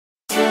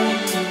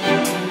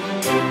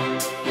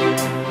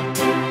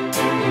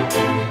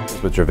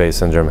Kids with Dravet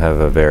syndrome have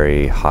a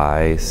very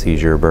high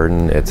seizure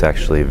burden. It's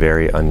actually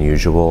very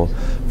unusual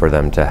for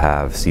them to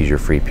have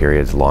seizure-free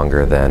periods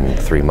longer than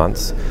 3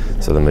 months.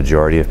 So the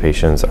majority of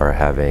patients are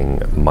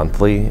having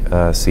monthly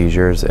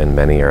seizures, and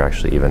many are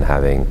actually even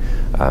having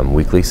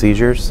weekly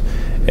seizures.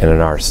 And in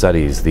our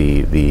studies,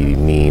 the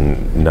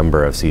mean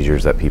number of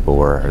seizures that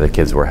the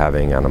kids were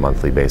having on a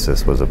monthly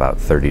basis was about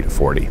 30 to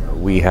 40.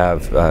 We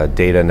have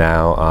data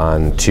now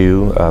on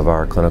 2 of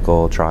our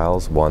clinical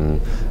trials,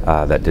 one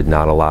that did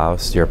not allow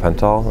stiripentol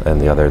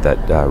and the other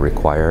that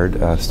required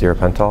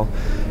stiripentol.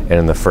 And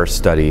in the first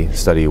study,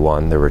 study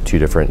 1, there were 2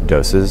 different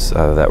doses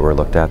that were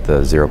looked at,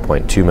 the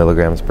 0.2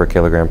 milligrams per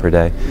kilogram per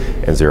day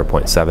and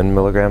 0.7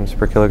 milligrams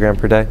per kilogram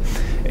per day.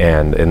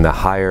 And in the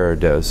higher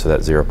dose, so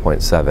that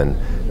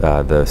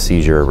 0.7, the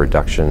seizure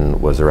reduction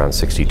was around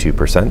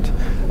 62%,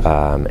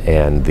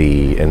 and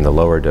in the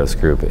lower dose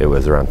group, it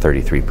was around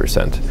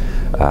 33%.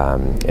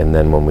 And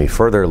then when we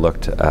further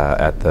looked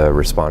at the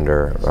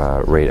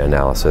responder rate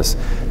analysis,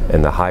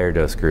 in the higher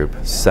dose group,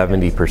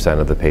 70%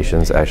 of the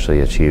patients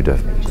actually achieved a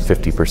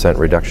 50%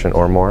 reduction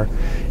or more,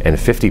 and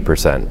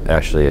 50%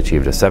 actually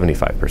achieved a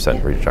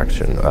 75%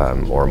 reduction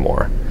or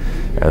more.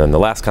 And then the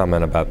last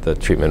comment about the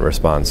treatment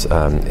response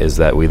is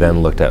that we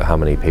then looked at how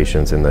many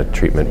patients in the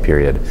treatment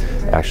period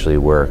actually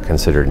were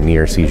considered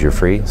near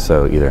seizure-free,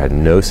 so either had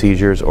no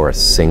seizures or a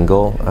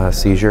single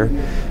seizure.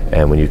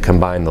 And when you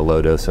combine the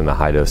low dose and the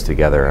high dose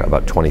together,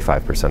 about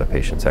 25% of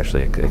patients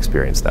actually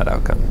experienced that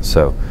outcome.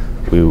 So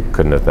we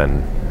couldn't have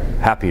been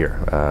happier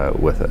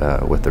with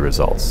the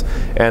results.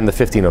 And the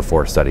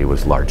 1504 study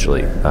was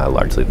largely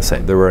the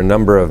same. There were a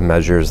number of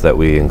measures that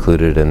we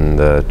included in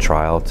the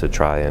trial to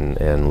try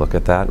and look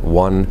at that.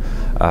 One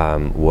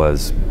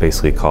was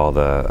basically called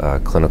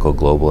a clinical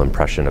global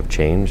impression of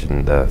change,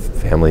 and the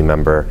family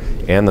member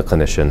and the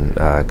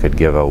clinician could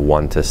give a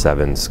 1 to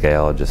 7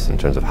 scale just in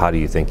terms of how do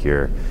you think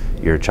your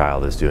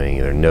child is doing,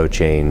 either no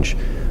change,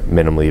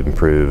 minimally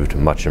improved,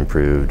 much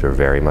improved, or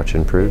very much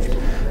improved.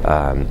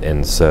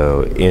 And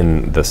so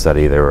in the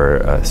study there were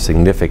a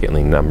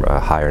significantly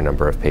higher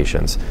number of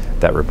patients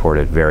that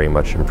reported very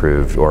much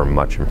improved or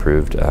much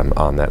improved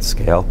on that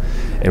scale.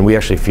 And we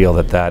actually feel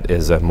that that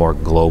is a more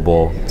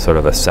global sort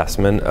of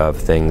assessment of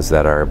things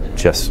that are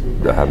just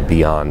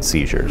beyond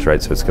seizures,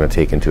 right? So it's going to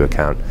take into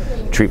account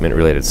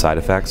treatment-related side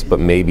effects, but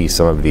maybe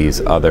some of these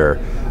other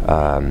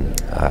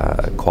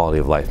quality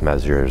of life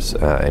measures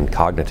and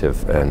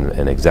cognitive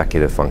and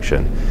executive function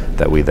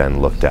that we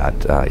then looked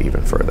at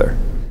even further.